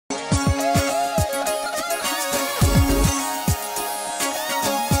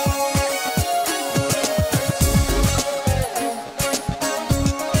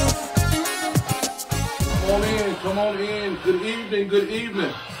evening, good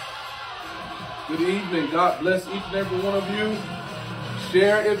evening. Good evening. God bless each and every one of you.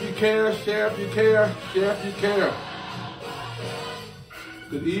 Share if you care, share if you care, share if you care.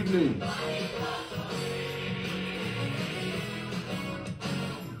 Good evening.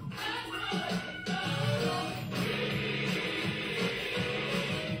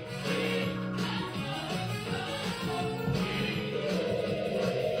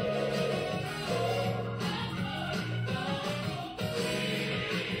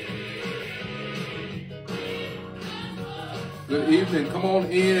 Good evening. Come on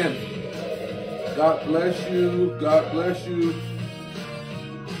in. God bless you. God bless you.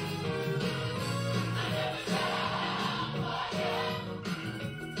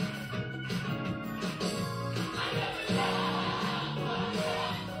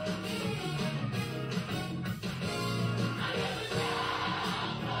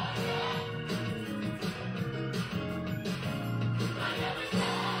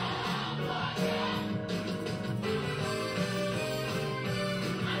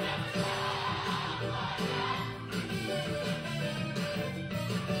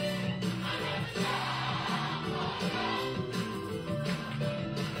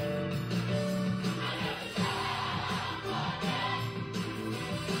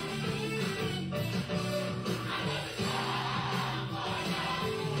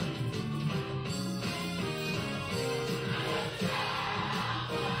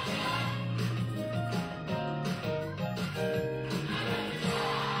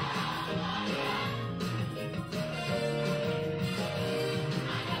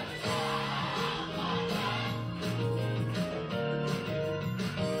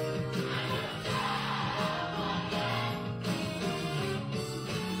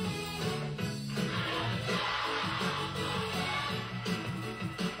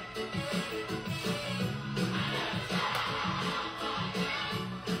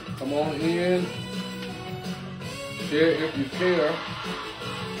 Come on in. Share if you care.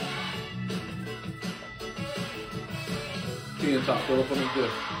 Ten top, throw up on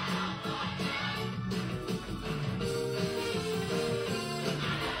this.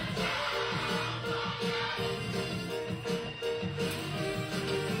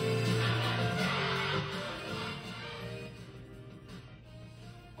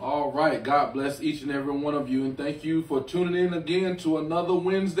 All right, God bless each and every one of you, and thank you for tuning in again to another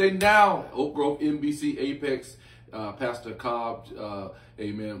Wednesday Now. Oak Grove Apex, Pastor Cobb,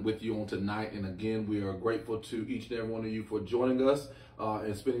 amen, with you on tonight. And again, we are grateful to each and every one of you for joining us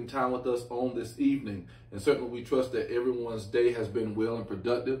and spending time with us on this evening. And certainly we trust that everyone's day has been well and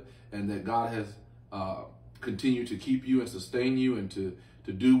productive, and that God has continued to keep you and sustain you and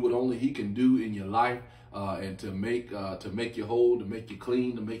to do what only He can do in your life. And to make you whole, to make you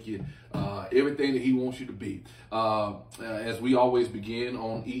clean, to make you everything that He wants you to be. As we always begin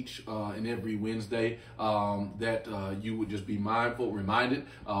on each and every Wednesday, that you would just be reminded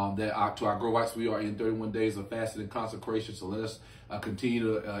that to our Grow Whites, we are in 31 days of fasting and consecration. So let us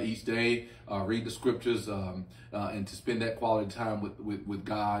continue to each day read the scriptures and to spend that quality time with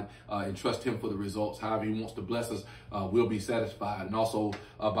God and trust Him for the results. However He wants to bless us, we'll be satisfied. And also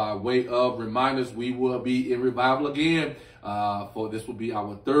by way of reminders, we will be in revival again. For this will be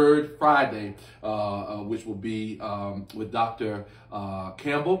our third Friday, which will be with Dr.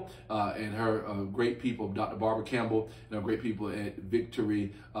 Campbell and her great people, Dr. Barbara Campbell, and her great people at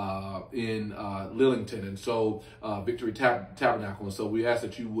Victory in Lillington, and so Victory Tabernacle. And so we ask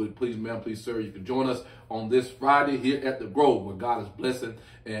that you would please, ma'am, please, sir, you can join us on this Friday here at the Grove, where God is blessing,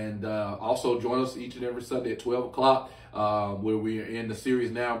 and also join us each and every Sunday at 12 o'clock. Where we are in the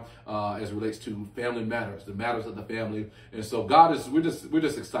series now as it relates to family matters, the matters of the family. And so we're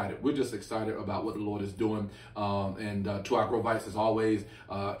just excited. We're just excited about what the Lord is doing. And to our Grovites, as always,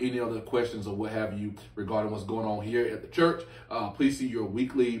 any other questions or what have you regarding what's going on here at the church, please see your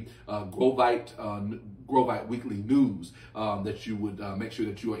weekly Grovite weekly news, that you would make sure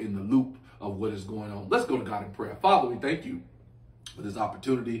that you are in the loop of what is going on. Let's go to God in prayer. Father, we thank you for this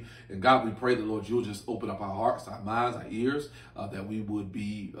opportunity. And God, we pray that, Lord, you'll just open up our hearts, our minds, our ears, that we would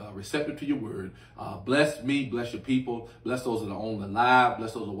be receptive to your word. Bless me, bless your people, bless those that are on the live,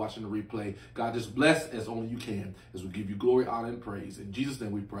 bless those that are watching the replay. God, just bless as only you can as we give you glory, honor, and praise. In Jesus'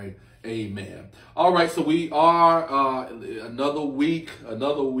 name we pray, amen. All right, so we are another week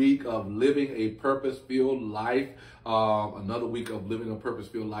of living a purpose-filled life. another week of living a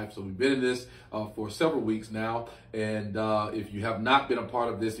purpose-filled life. So we've been in this for several weeks now. And if you have not been a part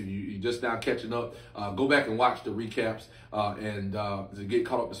of this, if you're just now catching up, go back and watch the recaps and to get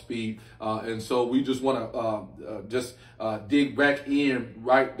caught up to speed. And so we just want to dig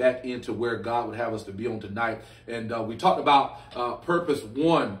right back into where God would have us to be on tonight. And we talked about purpose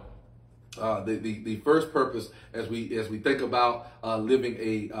one. The first purpose as we think about living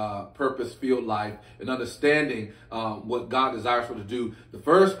a purpose-filled life and understanding what God desires for us to do. The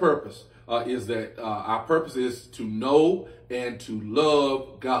first purpose is that our purpose is to know and to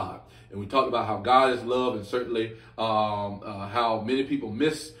love God. And we talked about how God is love, and certainly how many people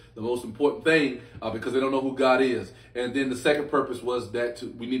miss the most important thing because they don't know who God is. And then the second purpose was that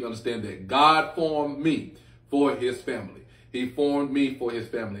we need to understand that God formed me for his family. He formed me for his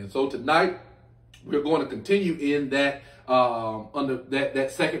family. And so tonight, we're going to continue in that under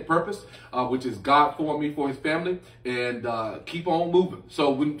that second purpose, which is God formed me for his family, and keep on moving.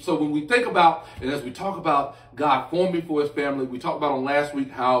 So when we think about, and as we talk about God formed me for his family, we talked about on last week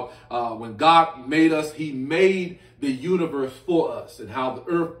how when God made us, he made the universe for us, and how the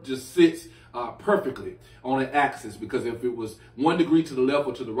earth just sits perfectly on an axis, because if it was 1 degree to the left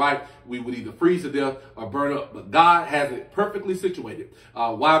or to the right, we would either freeze to death or burn up. But God has it perfectly situated.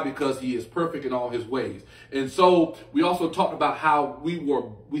 Why? Because he is perfect in all his ways. And so we also talked about how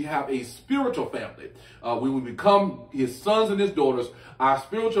we have a spiritual family. When we become his sons and his daughters, our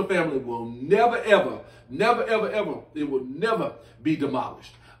spiritual family will never, ever, it will never be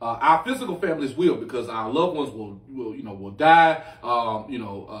demolished. Our physical families will, because our loved ones will die.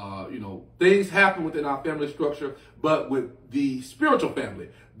 Things happen within our family structure, but with the spiritual family,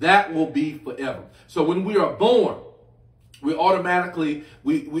 that will be forever. So when we are born, we automatically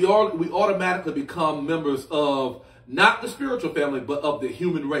become members of not the spiritual family, but of the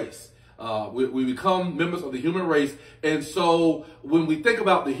human race. We become members of the human race. And so when we think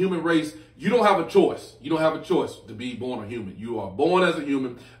about the human race, you don't have a choice. You don't have a choice to be born a human. You are born as a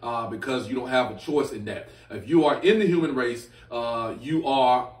human because you don't have a choice in that. If you are in the human race, you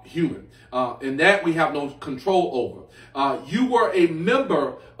are human. And that we have no control over. You were a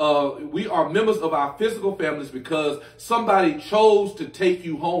member we are members of our physical families because somebody chose to take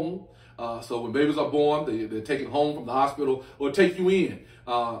you home. So when babies are born, they're taken home from the hospital or take you in.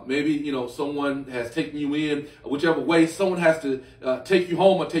 Maybe, someone has taken you in, whichever way, someone has to take you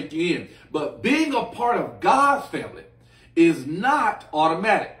home or take you in. But being a part of God's family is not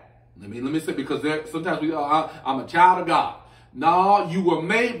automatic. Let me say, because sometimes I'm a child of God. No, you were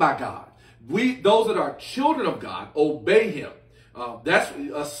made by God. Those that are children of God, obey him. That's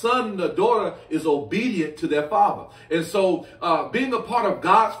a son and a daughter is obedient to their father. And so being a part of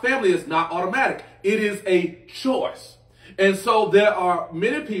God's family is not automatic. It is a choice. And so there are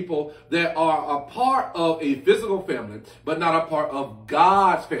many people that are a part of a physical family, but not a part of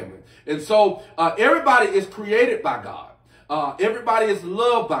God's family. And so everybody is created by God. Everybody is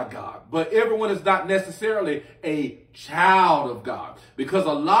loved by God, but everyone is not necessarily a child of God, because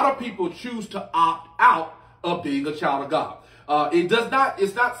a lot of people choose to opt out of being a child of God.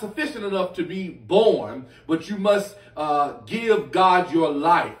 It's not sufficient enough to be born, but you must give God your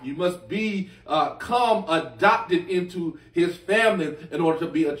life. You must come adopted into his family in order to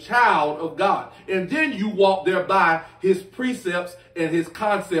be a child of God. And then you walk thereby his precepts and his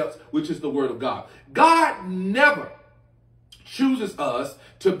concepts, which is the word of God. God never chooses us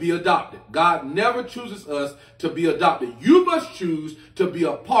to be adopted. God never chooses us to be adopted. You must choose to be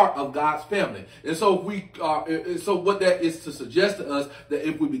a part of God's family. And so so what that is to suggest to us, that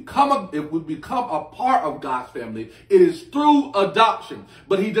if we become a part of God's family, it is through adoption.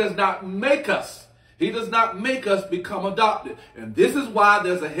 But he does not make us. He does not make us become adopted. And this is why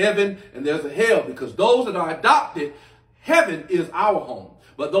there's a heaven and there's a hell, because those that are adopted, heaven is our home.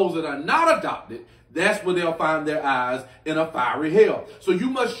 But those that are not adopted, that's where they'll find their eyes in a fiery hell. So you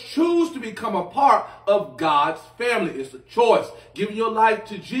must choose to become a part of God's family. It's a choice. Giving your life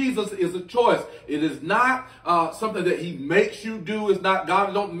to Jesus is a choice. It is not something that he makes you do. It's not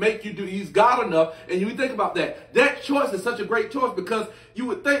God don't make you do. He's God enough. And you think about that. That choice is such a great choice, because you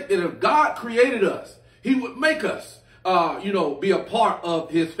would think that if God created us, he would make us be a part of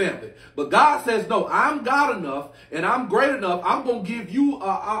his family. But God says, no, I'm God enough and I'm great enough. I'm going to give you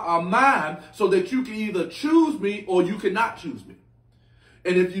a mind so that you can either choose me or you cannot choose me.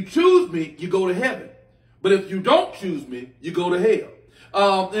 And if you choose me, you go to heaven. But if you don't choose me, you go to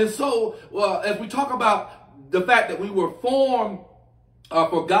hell. And so as we talk about the fact that we were formed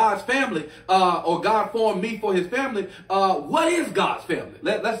for God's family, or God formed me for his family. What is God's family?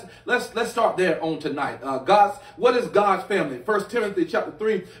 Let's start there on tonight. What is God's family? 1 Timothy chapter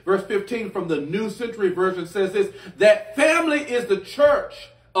 3, verse 15 from the New Century Version says this, that family is the church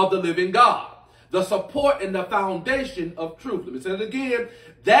of the living God, the support and the foundation of truth. Let me say it again.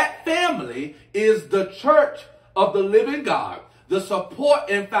 That family is the church of the living God, the support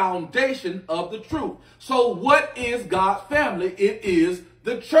and foundation of the truth. So what is God's family? It is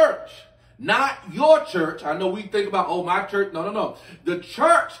the church, not your church. I know we think about, oh, my church. No. The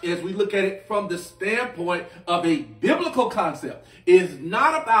church, as we look at it from the standpoint of a biblical concept, is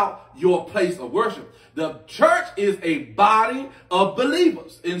not about your place of worship. The church is a body of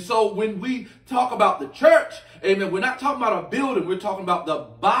believers. And so when we talk about the church, amen, we're not talking about a building. We're talking about the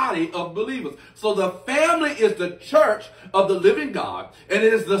body of believers. So the family is the church of the living God, and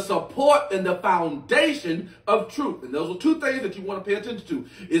it is the support and the foundation of truth. And those are two things that you want to pay attention to.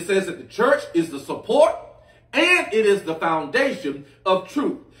 It says that the church is the support and it is the foundation of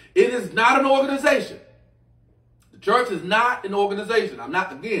truth. It is not an organization. The church is not an organization.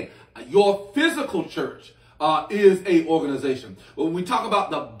 Your physical church is a organization. When we talk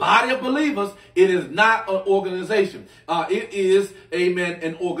about the body of believers, it is not an organization. It is, amen,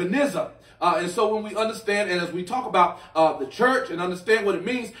 an organism. And so when we understand, and as we talk about the church and understand what it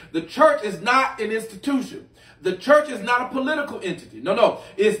means, the church is not an institution. The church is not a political entity. No.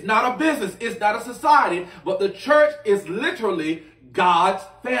 It's not a business. It's not a society. But the church is literally God's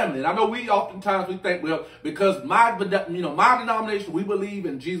family. And I know we think, well, because my denomination, we believe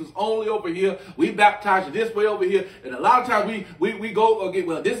in Jesus only over here. We baptize you this way over here. And a lot of times we go, okay,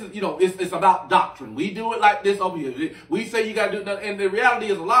 well, this is, it's about doctrine. We do it like this over here. We say you got to do it. And the reality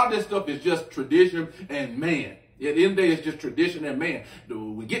is a lot of this stuff is just tradition and man. At the end of the day, it's just tradition and man.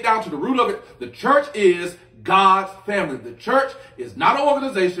 We get down to the root of it. The church is God's family. The church is not an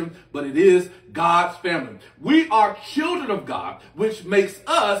organization, but it is God's family. We are children of God, which makes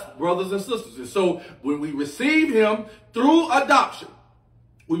us brothers and sisters. And so when we receive him through adoption,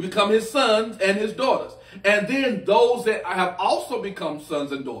 we become his sons and his daughters. And then those that have also become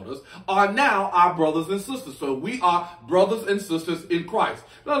sons and daughters are now our brothers and sisters. So we are brothers and sisters in Christ.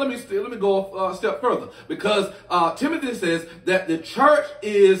 Now let me go a step further, because Timothy says that the church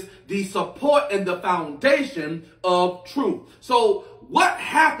is the support and the foundation of truth. So what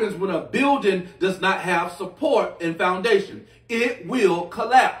happens when a building does not have support and foundation? It will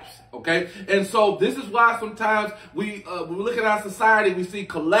collapse. Okay, and so this is why sometimes we look at our society, we see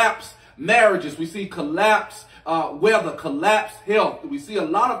collapse marriages, we see collapse weather, collapse health. We see a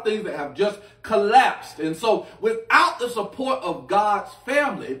lot of things that have just collapsed. And so without the support of God's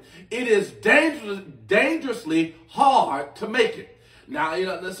family, it is dangerously hard to make it. Now,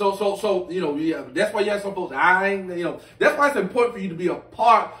 that's why you have some folks, that's why it's important for you to be a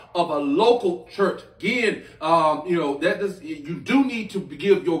part of a local church. Again, you do need to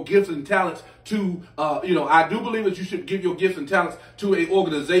give your gifts and talents to, I do believe that you should give your gifts and talents to an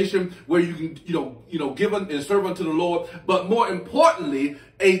organization where you can, give and serve unto the Lord. But more importantly,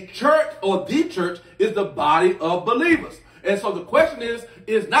 a church or the church is the body of believers. And so the question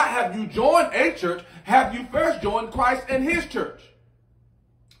is not have you joined a church, have you first joined Christ and his church?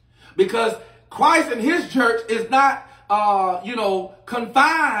 Because Christ and his church is not,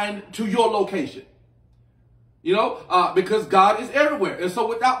 confined to your location. Because God is everywhere. And so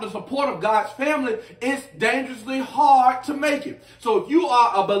without the support of God's family, it's dangerously hard to make it. So if you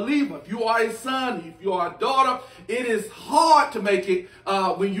are a believer, if you are a son, if you are a daughter, it is hard to make it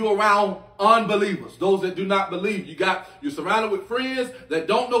when you're around unbelievers, those that do not believe. You're surrounded with friends that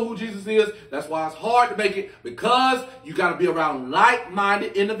don't know who Jesus is. That's why it's hard to make it, because you got to be around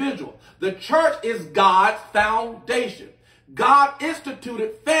like-minded individuals. The church is God's foundation. God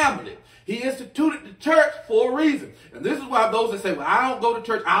instituted family. He instituted the church for a reason. And this is why those that say, well, I don't go to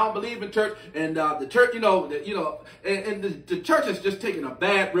church, I don't believe in church, and the church, the church has just taken a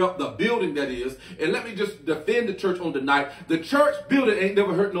bad rep, the building that is. And let me just defend the church on tonight. The church building ain't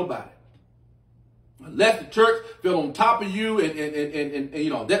never hurt nobody. Unless the church fell on top of you and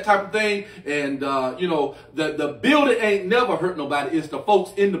that type of thing. And, the building ain't never hurt nobody. It's the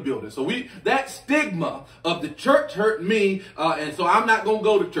folks in the building. So that stigma of the church hurt me. And so I'm not going to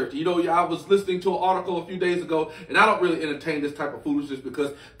go to church. I was listening to an article a few days ago, and I don't really entertain this type of foolishness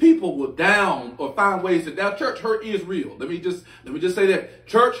because people will down or find ways that now church hurt is real. Let me just say that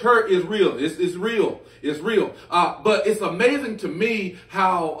church hurt is real. It's real. It's real. But it's amazing to me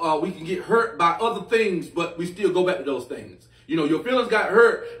how we can get hurt by other things, but we still go back to those things. Your feelings got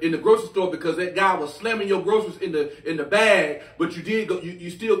hurt in the grocery store because that guy was slamming your groceries in the bag, but you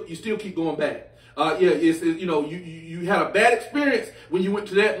still keep going back. You know, you had a bad experience when you went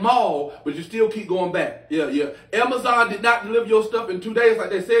to that mall, but you still keep going back. Yeah. Amazon did not deliver your stuff in 2 days like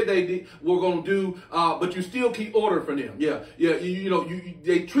they said were going to do, but you still keep ordering from them.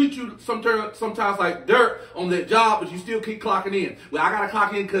 They treat you sometimes like dirt on that job, but you still keep clocking in. Well, I got to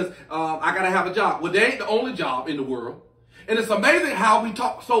clock in because I got to have a job. Well, they ain't the only job in the world. And it's amazing how we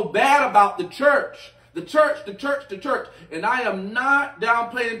talk so bad about the church. The church. And I am not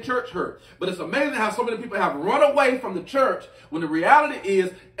downplaying church hurt. But it's amazing how so many people have run away from the church when the reality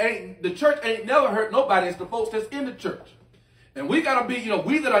is the church ain't never hurt nobody. It's the folks that's in the church. And we got to be,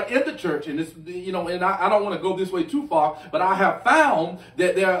 we that are in the church, and this, and I don't want to go this way too far, but I have found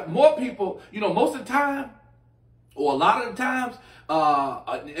that there are more people, most of the time, or a lot of the times,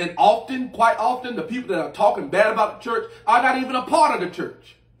 and quite often, the people that are talking bad about the church are not even a part of the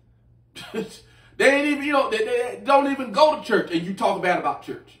church. They ain't even, they don't even go to church, and you talk bad about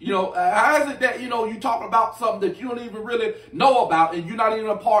church. How is it that, you talk about something that you don't even really know about and you're not even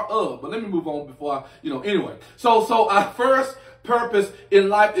a part of? But let me move on before anyway. So our first purpose in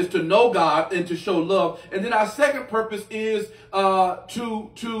life is to know God and to show love. And then our second purpose is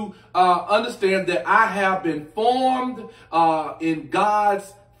to understand that I have been formed in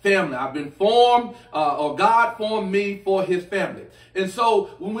God's family. I've been formed, or God formed me for his family. And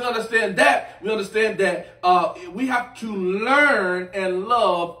so when we understand that we have to learn and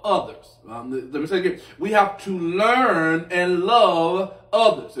love others. Let me say it again. We have to learn and love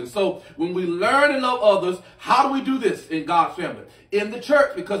others. And so when we learn and love others, how do we do this in God's family? In the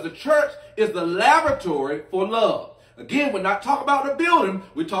church, because the church is the laboratory for love. Again, we're not talking about the building.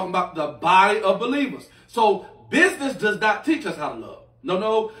 We're talking about the body of believers. So business does not teach us how to love.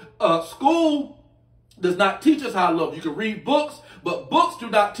 No. School does not teach us how to love. You can read books, but books do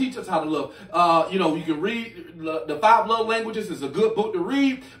not teach us how to love. You can read the 5 love languages. It's a good book to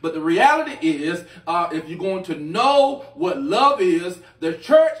read. But the reality is, if you're going to know what love is, the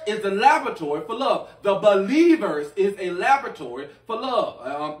church is the laboratory for love. The believers is a laboratory for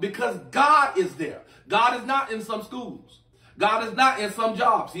love, because God is there. God is not in some schools. God is not in some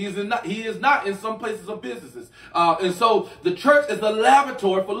jobs. He is not in some places of businesses. And so the church is the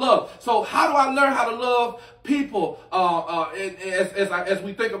laboratory for love. So how do I learn how to love people as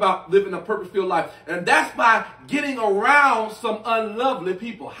we think about living a purpose-filled life? And that's by getting around some unlovely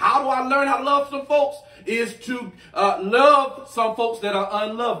people. How do I learn how to love some folks? Is to love some folks that are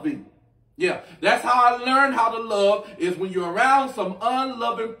unloving. Yeah, that's how I learned how to love, is when you're around some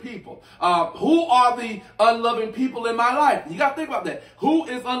unloving people. Who are the unloving people in my life? You got to think about that. Who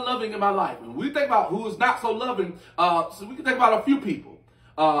is unloving in my life? When we think about who is not so loving, so we can think about a few people.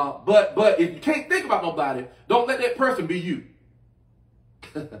 But if you can't think about nobody, don't let that person be you.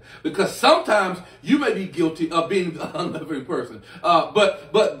 Because sometimes you may be guilty of being the unloving person.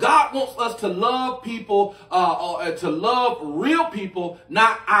 But God wants us to love people, to love real people,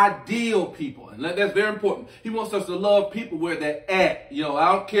 not ideal people. And that's very important. He wants us to love people where they're at.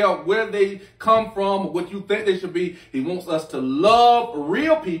 I don't care where they come from or what you think they should be. He wants us to love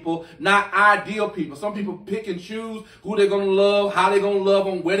real people, not ideal people. Some people pick and choose who they're going to love, how they're going to love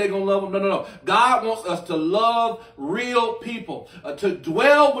them, where they're going to love them. No. God wants us to love real people, to dwell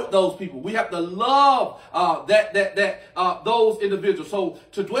with those people. We have to love those individuals. So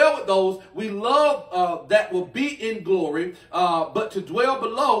to dwell with those, we love that will be in glory, but to dwell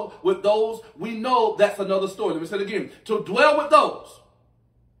below with those, we know that's another story. Let me say it again. To dwell with those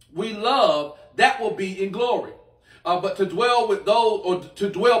we love, that will be in glory. But to dwell with those, or to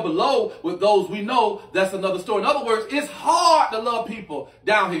dwell below with those we know, that's another story. In other words, it's hard to love people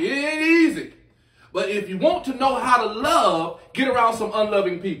down here. It ain't easy. But if you want to know how to love, get around some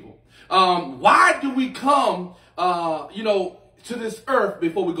unloving people. Why do we come, to this earth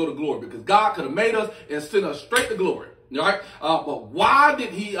before we go to glory? Because God could have made us and sent us straight to glory. All right. But why did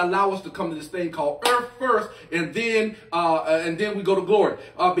he allow us to come to this thing called earth first, and then we go to glory?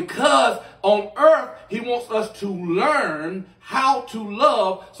 Because on earth, he wants us to learn how to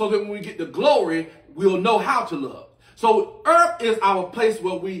love, so that when we get to glory, we'll know how to love. So earth is our place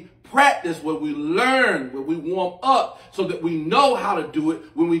where we practice, where we learn, where we warm up, so that we know how to do it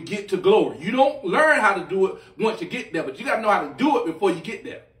when we get to glory. You don't learn how to do it once you get there, but you got to know how to do it before you get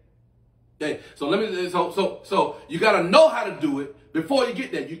there. Okay, so you got to know how to do it before you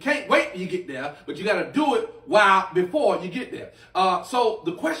get there. You can't wait till you get there, but you got to do it before you get there. So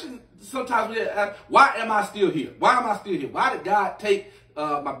the question sometimes we ask, why am I still here? Why am I still here? Why did God take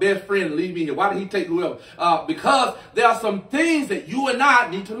my best friend and leave me here? Why did he take whoever? Because there are some things that you and I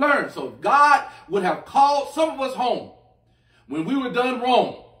need to learn. So if God would have called some of us home when we were done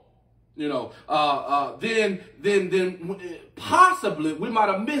wrong, then possibly we might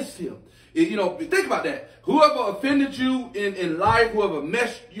have missed him. Think about that. Whoever offended you in life, whoever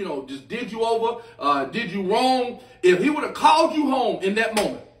messed, just did you over, did you wrong, if he would have called you home in that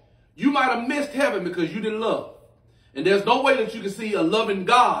moment, you might have missed heaven because you didn't love. And there's no way that you can see a loving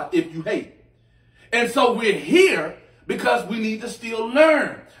God if you hate. And so we're here because we need to still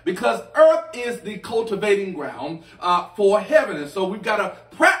learn. Because earth is the cultivating ground for heaven. And so we've got to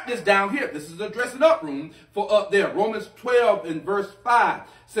practice down here. This is the dressing up room for up there. Romans 12 and verse 5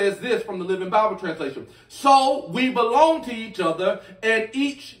 says this from the Living Bible translation. So we belong to each other and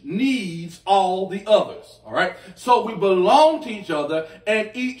each needs all the others. All right. So we belong to each other and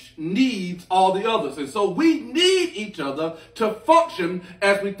each needs all the others. And so we need each other to function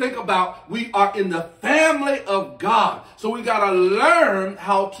as we think about we are in the family of God. So we got to learn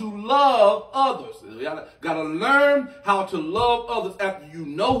how to love others. You got to learn how to love others. After you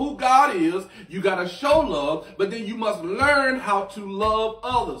know who God is, you got to show love, but then you must learn how to love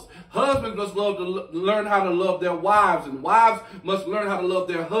others. Husbands must learn how to love their wives, and wives must learn how to love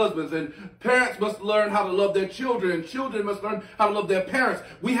their husbands, and parents must learn how to love their children, and children must learn how to love their parents.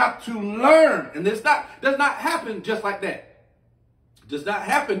 We have to learn, and this does not happen just like that. Does not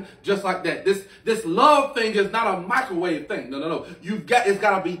happen just like that. This love thing is not a microwave thing. No. It's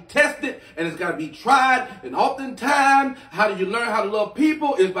got to be tested and it's got to be tried. And oftentimes, how do you learn how to love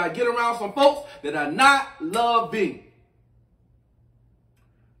people is by getting around some folks that are not loving.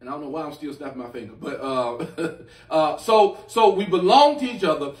 And I don't know why I'm still snapping my finger, but so we belong to each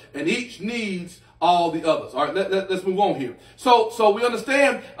other and each needs all the others. All right, let's move on here. So we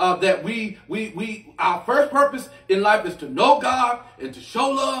understand that our first purpose in life is to know God and to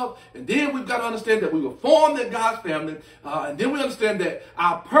show love, and then we've got to understand that we were formed in God's family, and then we understand that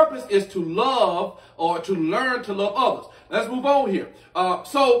our purpose is to love or to learn to love others. Let's move on here. When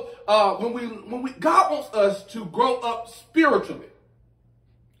God wants us to grow up spiritually,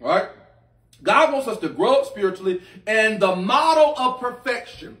 all right. God wants us to grow up spiritually, and the model of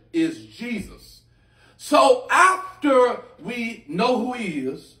perfection is Jesus. So after we know who he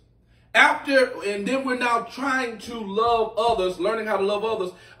is, and then we're now trying to love others, learning how to love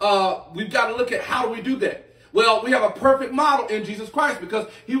others, we've got to look at how do we do that. Well, we have a perfect model in Jesus Christ because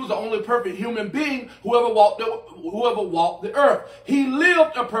he was the only perfect human being who ever walked the earth. He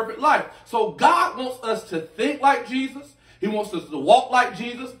lived a perfect life. So God wants us to think like Jesus. He wants us to walk like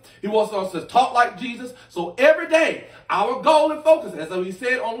Jesus. He wants us to talk like Jesus. So every day, our goal and focus, as we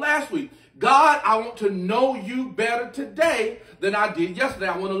said on last week, God, I want to know you better today than I did yesterday.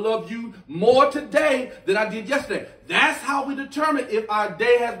 I want to love you more today than I did yesterday. That's how we determine if our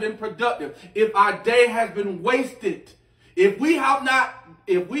day has been productive, if our day has been wasted. If we have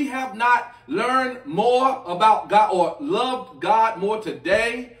not learned more about God or loved God more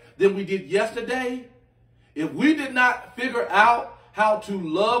today than we did yesterday, if we did not figure out how to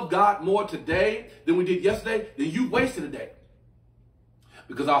love God more today than we did yesterday, then you wasted a day.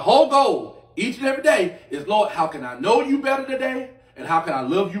 Because our whole goal each and every day is, Lord, how can I know you better today? And how can I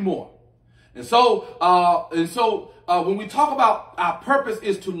love you more? And so when we talk about our purpose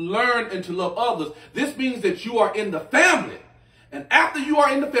is to learn and to love others, this means that you are in the family. And after you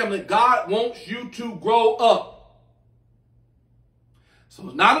are in the family, God wants you to grow up. So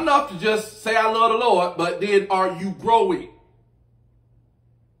it's not enough to just say, I love the Lord, but then are you growing?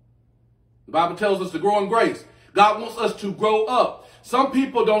 The Bible tells us to grow in grace. God wants us to grow up. Some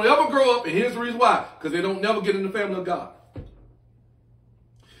people don't ever grow up, and here's the reason why. Because they don't never get in the family of God.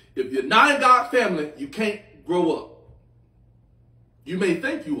 If you're not in God's family, you can't grow up. You may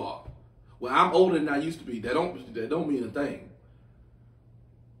think you are. Well, I'm older than I used to be. That don't mean a thing.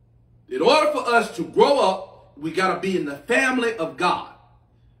 In order for us to grow up, we got to be in the family of God.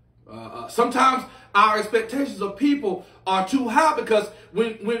 Sometimes our expectations of people are too high because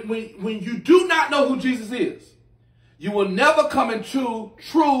when you do not know who Jesus is, you will never come into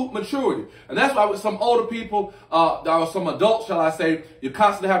true maturity. And that's why with some older people, or some adults, shall I say, you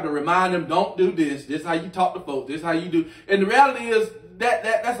constantly have to remind them, don't do this. This is how you talk to folks. This is how you do. And the reality is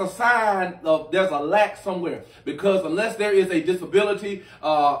that's a sign of there's a lack somewhere. Because unless there is a disability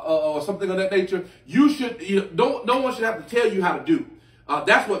or something of that nature, no one should have to tell you how to do.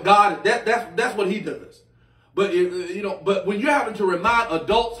 That's what God, that's what he does. But, but when you're having to remind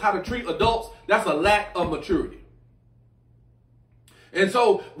adults how to treat adults, that's a lack of maturity. And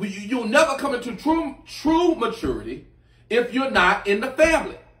so you'll never come into true maturity if you're not in the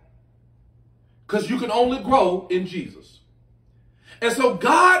family. Because you can only grow in Jesus. And so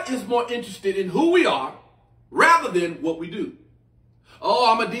God is more interested in who we are rather than what we do. Oh,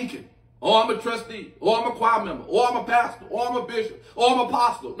 I'm a deacon. Oh, I'm a trustee. Oh, I'm a choir member. Oh, I'm a pastor. Oh, I'm a bishop. Oh, I'm an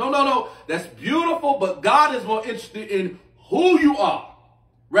apostle. No. That's beautiful, but God is more interested in who you are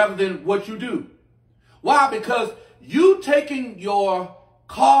rather than what you do. Why? Because you taking your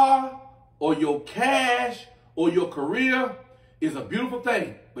car or your cash or your career is a beautiful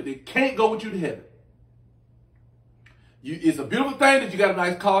thing, but it can't go with you to heaven. It's a beautiful thing that you got a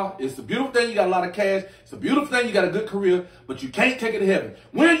nice car. It's a beautiful thing you got a lot of cash. It's a beautiful thing you got a good career, but you can't take it to heaven.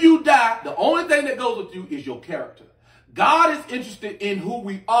 When you die, the only thing that goes with you is your character. God is interested in who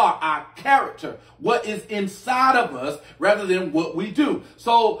we are, our character, what is inside of us, rather than what we do.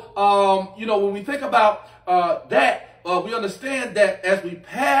 So, when we think about we understand that as we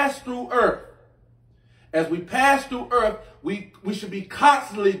pass through earth, we should be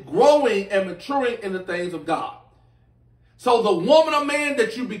constantly growing and maturing in the things of God. So the woman or man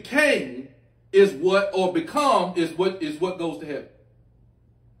that you became is what goes to heaven.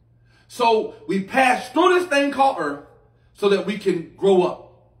 So we pass through this thing called earth so that we can grow up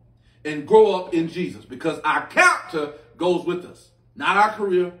in Jesus, because our character goes with us, not our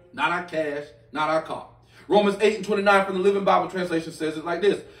career, not our cash, not our car. Romans 8:29 from the Living Bible translation says it like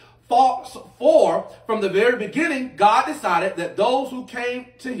this. For from the very beginning, God decided that those who came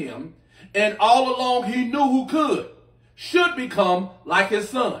to him, and all along he knew who could, should become like his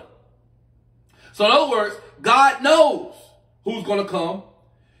son. So in other words, God knows who's going to come.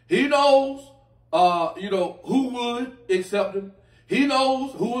 He knows, who would accept him. He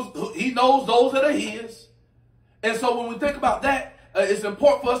knows he knows those that are his. And so when we think about that, it's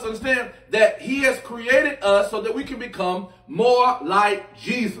important for us to understand that he has created us so that we can become more like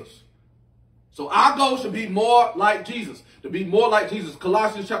Jesus. So our goal should be more like Jesus, to be more like Jesus.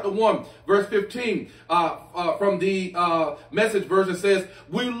 Colossians chapter 1, verse 15, from the Message version says,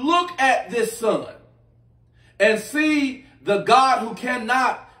 we look at this son and see the God who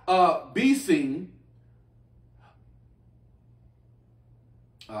cannot be seen.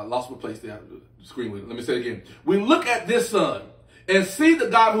 Lost my place there. The screen with it. Let me say it again. We look at this son and see the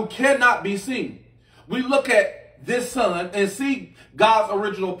God who cannot be seen. We look at this son and see God's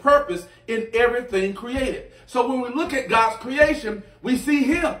original purpose in everything created. So when we look at God's creation, we see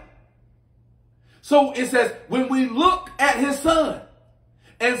him. So it says, when we look at his son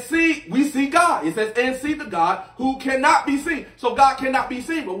and we see God. It says, and see the God who cannot be seen. So God cannot be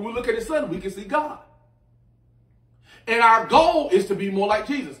seen, but when we look at his son, we can see God. And our goal is to be more like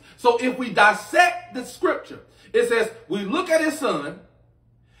Jesus. So if we dissect the scripture, it says, we look at his son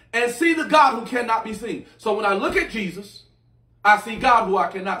and see the God who cannot be seen. So when I look at Jesus, I see God who I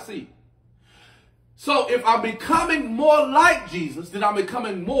cannot see. So if I'm becoming more like Jesus, then I'm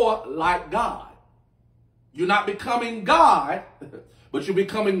becoming more like God. You're not becoming God, but you're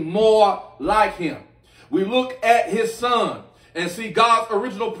becoming more like him. We look at his son and see God's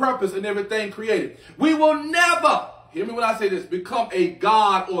original purpose in everything created. We will never, hear me when I say this, become a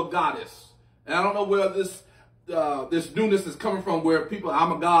god or goddess. And I don't know where this newness is coming from, where people,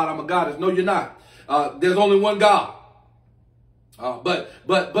 I'm a god, I'm a goddess. No, you're not. There's only one God. Because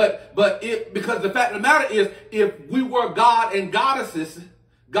the fact of the matter is, if we were God and goddesses,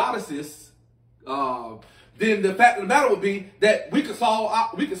 then the fact of the matter would be that we could solve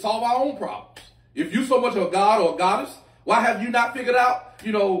our own problems. If you're so much of a god or a goddess, why have you not figured out,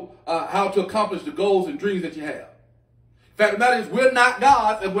 how to accomplish the goals and dreams that you have? The fact of the matter is, we're not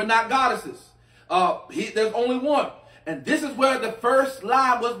gods and we're not goddesses. There's only one. And this is where the first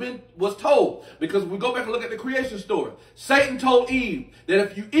lie was told. Because we go back and look at the creation story. Satan told Eve that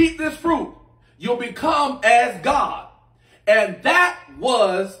if you eat this fruit, you'll become as God. And that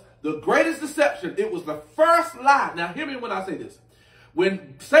was the greatest deception. It was the first lie. Now hear me when I say this.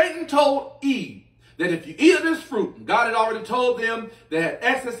 When Satan told Eve that if you eat of this fruit, and God had already told them they had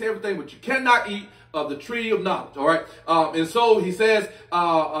access to everything, but you cannot eat of the tree of knowledge. All right. And so he says,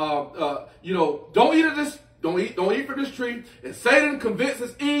 don't eat of this. Don't eat from this tree. And Satan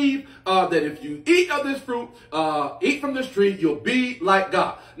convinces Eve that if you eat of this fruit, eat from this tree, you'll be like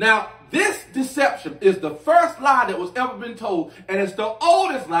God. Now, this deception is the first lie that was ever been told, and it's the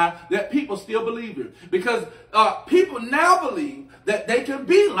oldest lie that people still believe in. Because people now believe that they can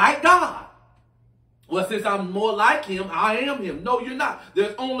be like God. Well, since I'm more like him, I am him. No, you're not.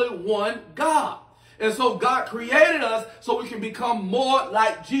 There's only one God. And so God created us so we can become more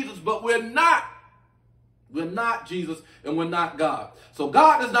like Jesus, but we're not. We're not Jesus and we're not God. So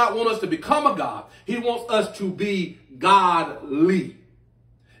God does not want us to become a God. He wants us to be godly,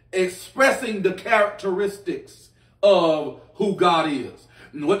 expressing the characteristics of who God is.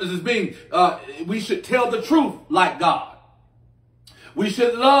 And what does this mean? We should tell the truth like God. We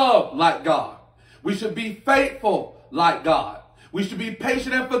should love like God. We should be faithful like God. We should be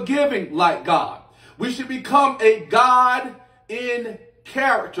patient and forgiving like God. We should become a God in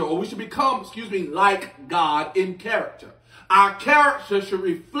character, or we should become, like God in character. Our character should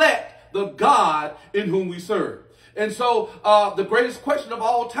reflect the God in whom we serve. And so the greatest question of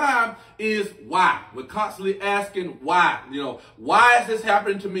all time is why. We're constantly asking why. You know, why is this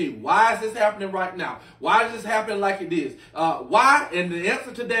happening to me? Why is this happening right now? Why is this happening like it is? Why? And the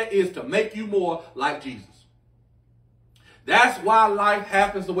answer to that is to make you more like Jesus. That's why life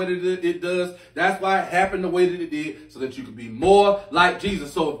happens the way that it does. That's why it happened the way that it did, so that you can be more like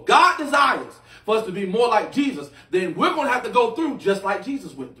Jesus. So if God desires for us to be more like Jesus, then we're going to have to go through just like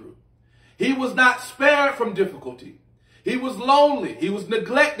Jesus went through. He was not spared from difficulty. He was lonely. He was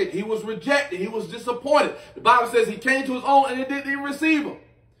neglected. He was rejected. He was disappointed. The Bible says he came to his own and it didn't even receive him.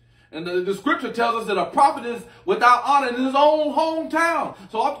 And the scripture tells us that a prophet is without honor in his own hometown.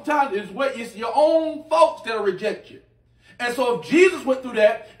 So oftentimes it's your own folks that'll reject you. And so if Jesus went through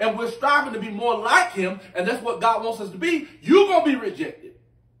that and we're striving to be more like him, and that's what God wants us to be, you're going to be rejected.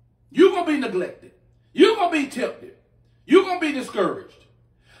 You're going to be neglected. You're going to be tempted. You're going to be discouraged.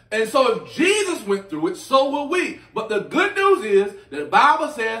 And so if Jesus went through it, so will we. But the good news is that the Bible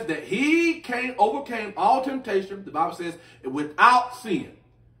says that he overcame all temptation. The Bible says without sin.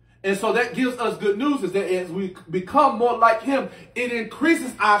 And so that gives us good news, is that as we become more like him, it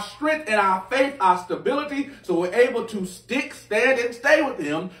increases our strength and our faith, our stability, so we're able to stand and stay with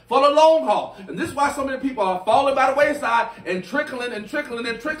him for the long haul. And this is why so many people are falling by the wayside and trickling and trickling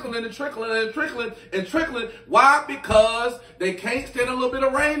and trickling and trickling and trickling and trickling. Why? Because they can't stand a little bit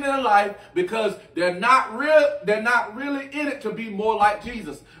of rain in their life, because they're not really in it to be more like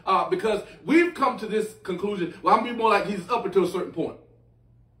Jesus. Because we've come to this conclusion, well, I'm going to be more like Jesus up until a certain point.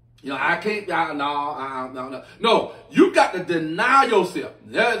 You know, I can't, no. No, you got to deny yourself.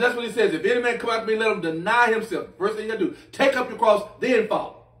 That's what he says. If any man come after me, let him deny himself. First thing you got to do, take up your cross, then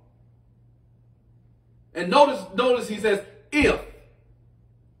follow. And notice he says, if,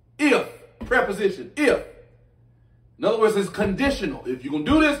 preposition, if. In other words, it's conditional. If you're going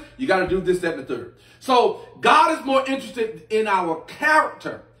to do this, you got to do this, that, and the third. So God is more interested in our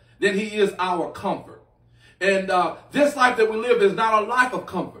character than he is our comfort. And this life that we live is not a life of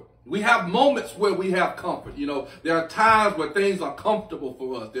comfort. We have moments where we have comfort. You know, there are times where things are comfortable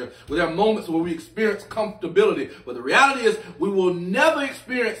for us. There are moments where we experience comfortability. But the reality is we will never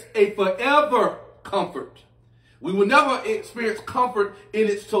experience a forever comfort. We will never experience comfort in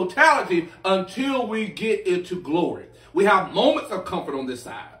its totality until we get into glory. We have moments of comfort on this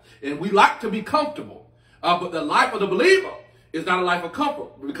side, and we like to be comfortable. But the life of the believer is not a life of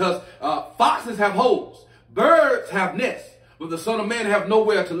comfort, because foxes have holes, birds have nests, but the Son of Man have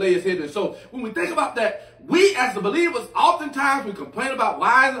nowhere to lay his head. And so when we think about that, we as the believers, oftentimes we complain about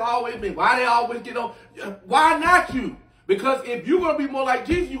why is it always me? Why they always get on? Why not you? Because if you're going to be more like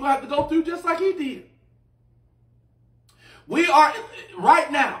Jesus, you're going to have to go through just like he did. We are,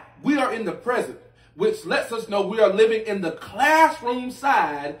 right now, we are in the present, which lets us know we are living in the classroom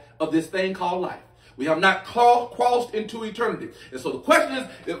side of this thing called life. We have not crossed into eternity. And so the question is,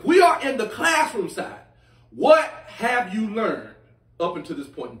 if we are in the classroom side, what have you learned up until this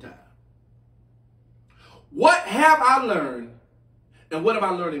point in time? What have I learned, and what am I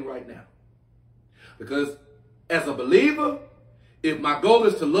learning right now? Because as a believer, if my goal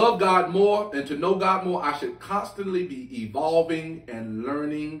is to love God more and to know God more, I should constantly be evolving and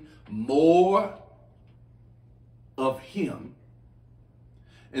learning more of him.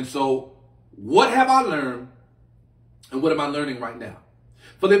 And so, what have I learned, and what am I learning right now?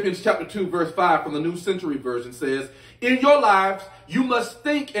 Philippians chapter 2, verse 5 from the New Century Version says, in your lives, you must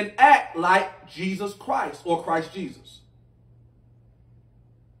think and act like Jesus Christ, or Christ Jesus.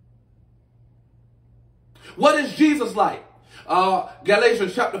 What is Jesus like?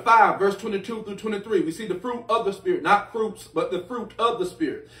 Galatians chapter 5, verse 22 through 23. We see the fruit of the Spirit, not fruits, but the fruit of the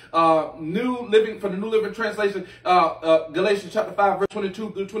Spirit. From the New Living Translation, Galatians chapter 5, verse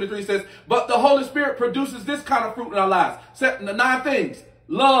 22 through 23 says, but the Holy Spirit produces this kind of fruit in our lives. 9 things: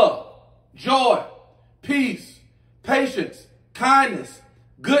 love, joy, peace, patience, kindness,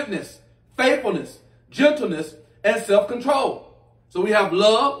 goodness, faithfulness, gentleness, and self-control. So we have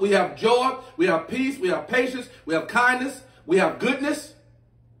love, we have joy, we have peace, we have patience, we have kindness, we have goodness,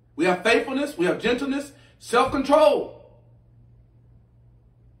 we have faithfulness, we have gentleness, self-control.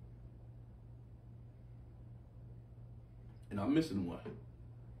 And I'm missing one,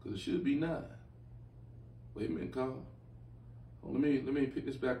 because it should be 9. Wait a minute, Carl. Let me pick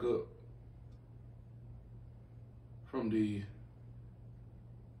this back up from the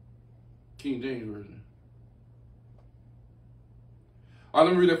King James Version. All right,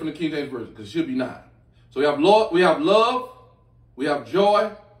 let me read that from the King James Version, because it should be 9. So we have love, we have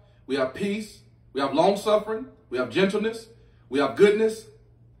joy, we have peace, we have long suffering, we have gentleness, we have goodness,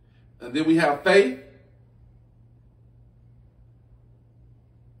 and then we have faith,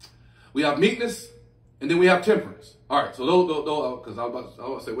 We have meekness, and then we have temperance. All right, so those because I was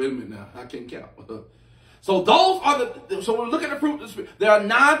about to say, wait a minute now, I can't count. So those are so when we look at the fruit of the Spirit, there are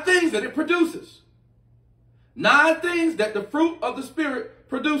 9 things that it produces. 9 things that the fruit of the Spirit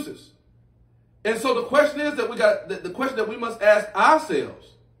produces. And so the question is that the question that we must ask ourselves,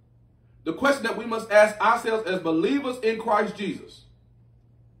 the question that we must ask ourselves as believers in Christ Jesus,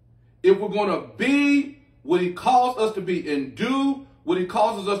 if we're going to be what he calls us to be and do what he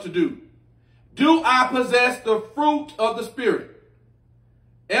causes us to do. Do I possess the fruit of the Spirit?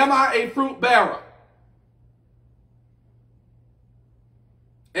 Am I a fruit bearer?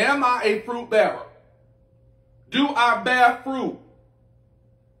 Am I a fruit bearer? Do I bear fruit?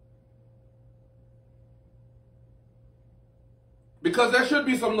 Because there should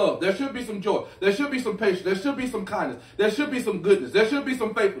be some love. There should be some joy. There should be some patience. There should be some kindness. There should be some goodness. There should be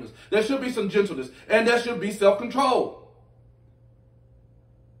some faithfulness. There should be some gentleness. And there should be self-control.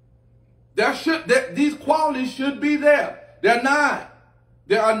 These qualities should be there. There are 9.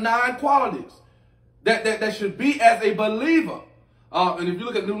 There are 9 qualities that should be as a believer. And if you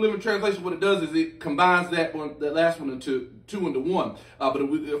look at the New Living Translation, what it does is it combines that last one into 2 into 1. But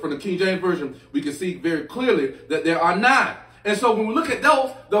from the King James Version, we can see very clearly that there are 9. And so when we look at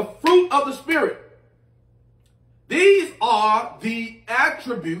those, the fruit of the Spirit, these are the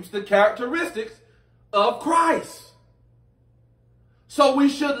attributes, the characteristics of Christ. So we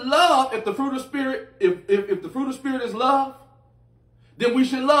should love, if the fruit of Spirit, if the fruit of Spirit is love, then we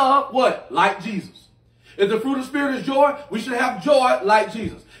should love what? Like Jesus. If the fruit of Spirit is joy, we should have joy like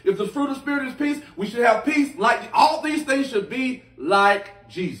Jesus. If the fruit of Spirit is peace, we should have peace like, all these things should be like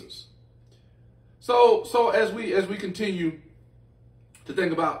Jesus. So as we continue to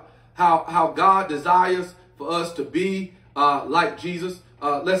think about how God desires for us to be like Jesus,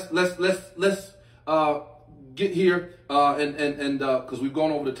 let's get here and because we've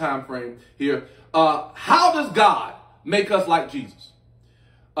gone over the time frame here. How does God make us like Jesus?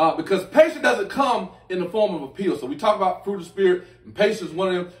 Because patience doesn't come in the form of appeal. So we talk about fruit of Spirit, and patience is one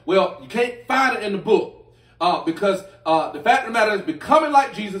of them. Well, you can't find it in the book because the fact of the matter is becoming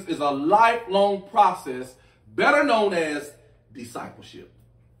like Jesus is a lifelong process, better known as discipleship.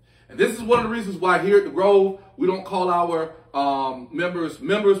 And this is one of the reasons why here at the Grove, we don't call our members,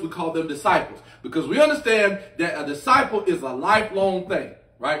 we call them disciples. Because we understand that a disciple is a lifelong thing.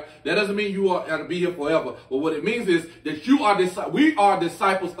 Right? That doesn't mean you are going to be here forever. But what it means is that we are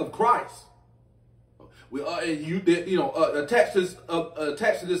disciples of Christ. We are attached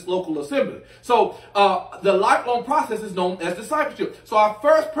to this local assembly. So the lifelong process is known as discipleship. So our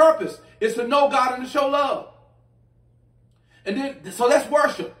first purpose is to know God and to show love. And then so that's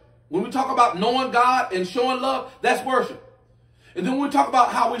worship. When we talk about knowing God and showing love, that's worship. And then when we talk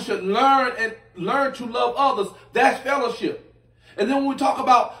about how we should learn to love others, that's fellowship. And then when we talk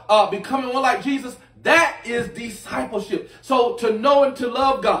about becoming one like Jesus, that is discipleship. So to know and to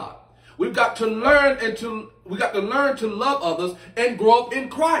love God, we've got to learn to love others and grow up in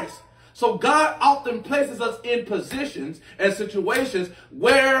Christ. So God often places us in positions and situations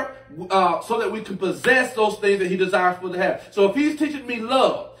where so that we can possess those things that he desires for us to have. So if he's teaching me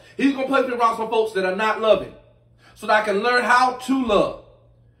love, he's going to place me around some folks that are not loving so that I can learn how to love.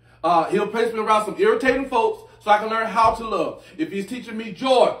 He'll place me around some irritating folks so I can learn how to love. If he's teaching me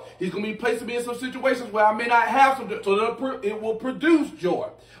joy, he's going to be placing me in some situations where I may not have some joy, so it will produce joy.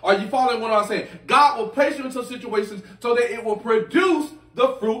 Are you following what I'm saying? God will place you in some situations so that it will produce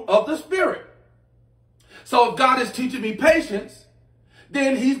the fruit of the Spirit. So if God is teaching me patience,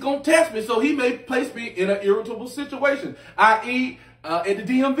 then he's going to test me. So he may place me in an irritable situation, i.e. At the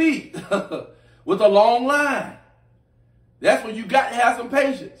DMV with a long line. That's when you got to have some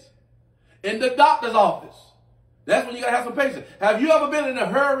patience. In the doctor's office. That's when you got to have some patience. Have you ever been in a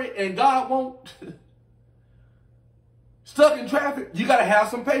hurry and God won't? Stuck in traffic, you got to have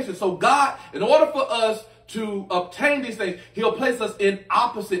some patience. So God, in order for us to obtain these things, he'll place us in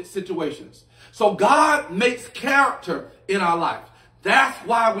opposite situations. So God makes character in our life. That's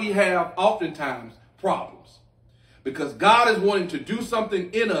why we have oftentimes problems. Because God is wanting to do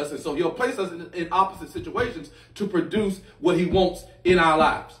something in us, and so he'll place us in opposite situations to produce what he wants in our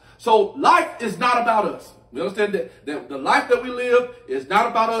lives. So life is not about us. We understand that the life that we live is not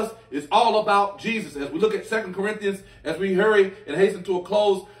about us. It's all about Jesus. As we look at 2 Corinthians, as we hurry and hasten to a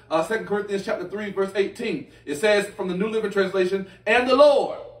close, 2 Corinthians chapter 3, verse 18, it says from the New Living Translation, and the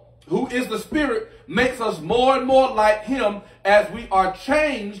Lord, who is the Spirit, makes us more and more like him as we are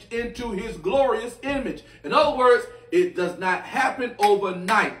changed into his glorious image. In other words, it does not happen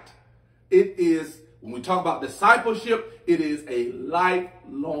overnight. It is, when we talk about discipleship, it is a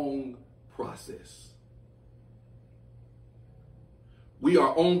lifelong process. We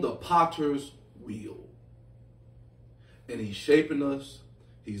are on the potter's wheel. And he's shaping us.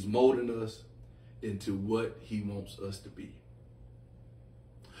 He's molding us into what he wants us to be.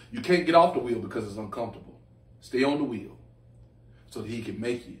 You can't get off the wheel because it's uncomfortable. Stay on the wheel so that he can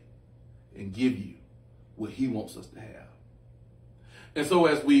make you and give you what he wants us to have. And so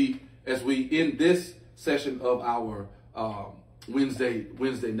as we end this session of our Wednesday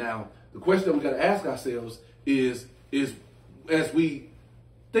Now, the question that we got to ask ourselves is as we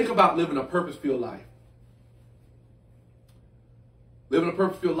think about living a purpose-filled life,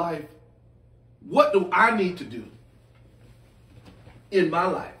 what do I need to do in my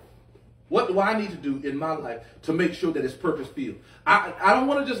life? What do I need to do in my life to make sure that it's purpose-filled? I don't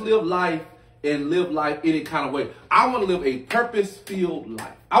want to just live life and live life any kind of way. I want to live a purpose-filled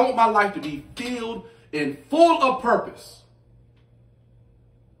life. I want my life to be filled and full of purpose.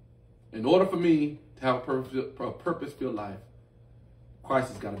 In order for me to have a purpose-filled life, Christ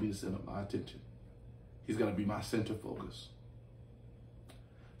has got to be the center of my attention. He's got to be my center focus.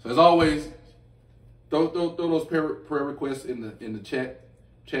 So as always, throw those prayer requests in the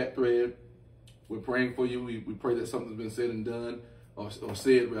chat thread. We're praying for you. We pray that something's been said and done, or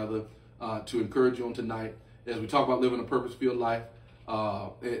said rather, to encourage you on tonight as we talk about living a purpose-filled life.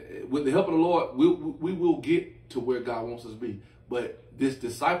 With the help of the Lord, we will get to where God wants us to be. But this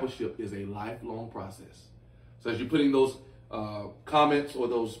discipleship is a lifelong process. So as you're putting those comments or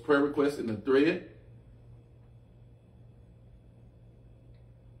those prayer requests in the thread,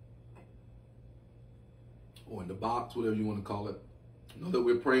 or in the box, whatever you want to call it, know that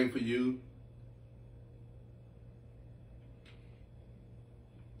we're praying for you.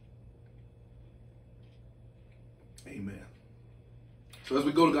 Amen. So as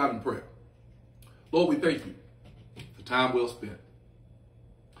we go to God in prayer, Lord, we thank you for time well spent.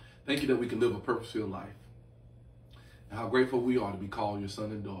 Thank you that we can live a purpose-filled life. And how grateful we are to be called your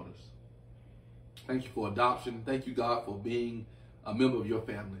son and daughters. Thank you for adoption. Thank you, God, for being a member of your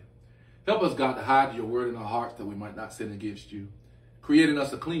family. Help us, God, to hide your word in our hearts that we might not sin against you. Create in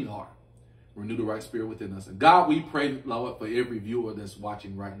us a clean heart. Renew the right spirit within us. And God, we pray, Lord, for every viewer that's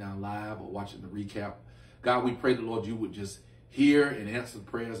watching right now live or watching the recap. God, we pray, the Lord, you would just hear and answer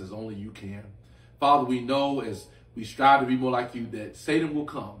prayers as only you can. Father, we know as we strive to be more like you that Satan will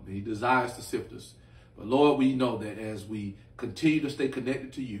come and he desires to sift us. But Lord, we know that as we continue to stay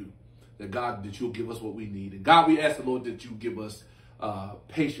connected to you, that God, that you'll give us what we need. And God, we ask the Lord that you give us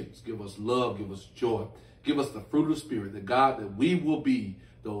patience, give us love, give us joy, give us the fruit of the Spirit, that God, that we will be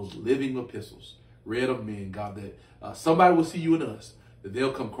those living epistles, read of men, God, that somebody will see you in us, that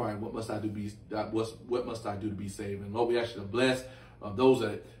they'll come crying, what must I do to be saved? And Lord, we ask you to bless those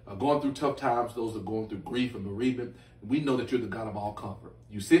that are going through tough times, those that are going through grief and bereavement. We know that you're the God of all comfort.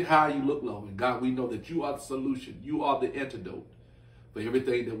 You sit high, you look low. And God, we know that you are the solution. You are the antidote for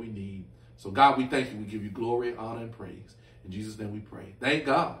everything that we need. So God, we thank you. We give you glory, honor, and praise. In Jesus' name we pray. Thank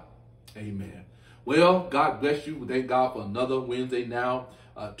God. Amen. Well, God bless you. We thank God for another Wednesday Now.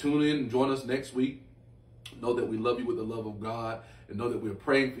 Tune in and join us next week. Know that we love you with the love of God, and know that we're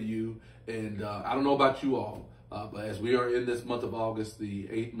praying for you. And I don't know about you all, but as we are in this month of August, the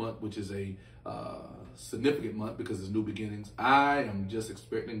 8th month, which is a significant month because it's new beginnings, I am just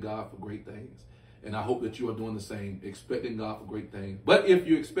expecting God for great things. And I hope that you are doing the same, expecting God for great things. But if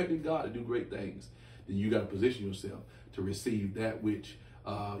you're expecting God to do great things, then you got to position yourself to receive that which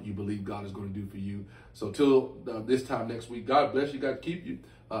you believe God is going to do for you. So till this time next week, God bless you. God keep you.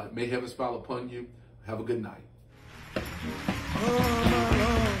 May heaven smile upon you. Have a good night.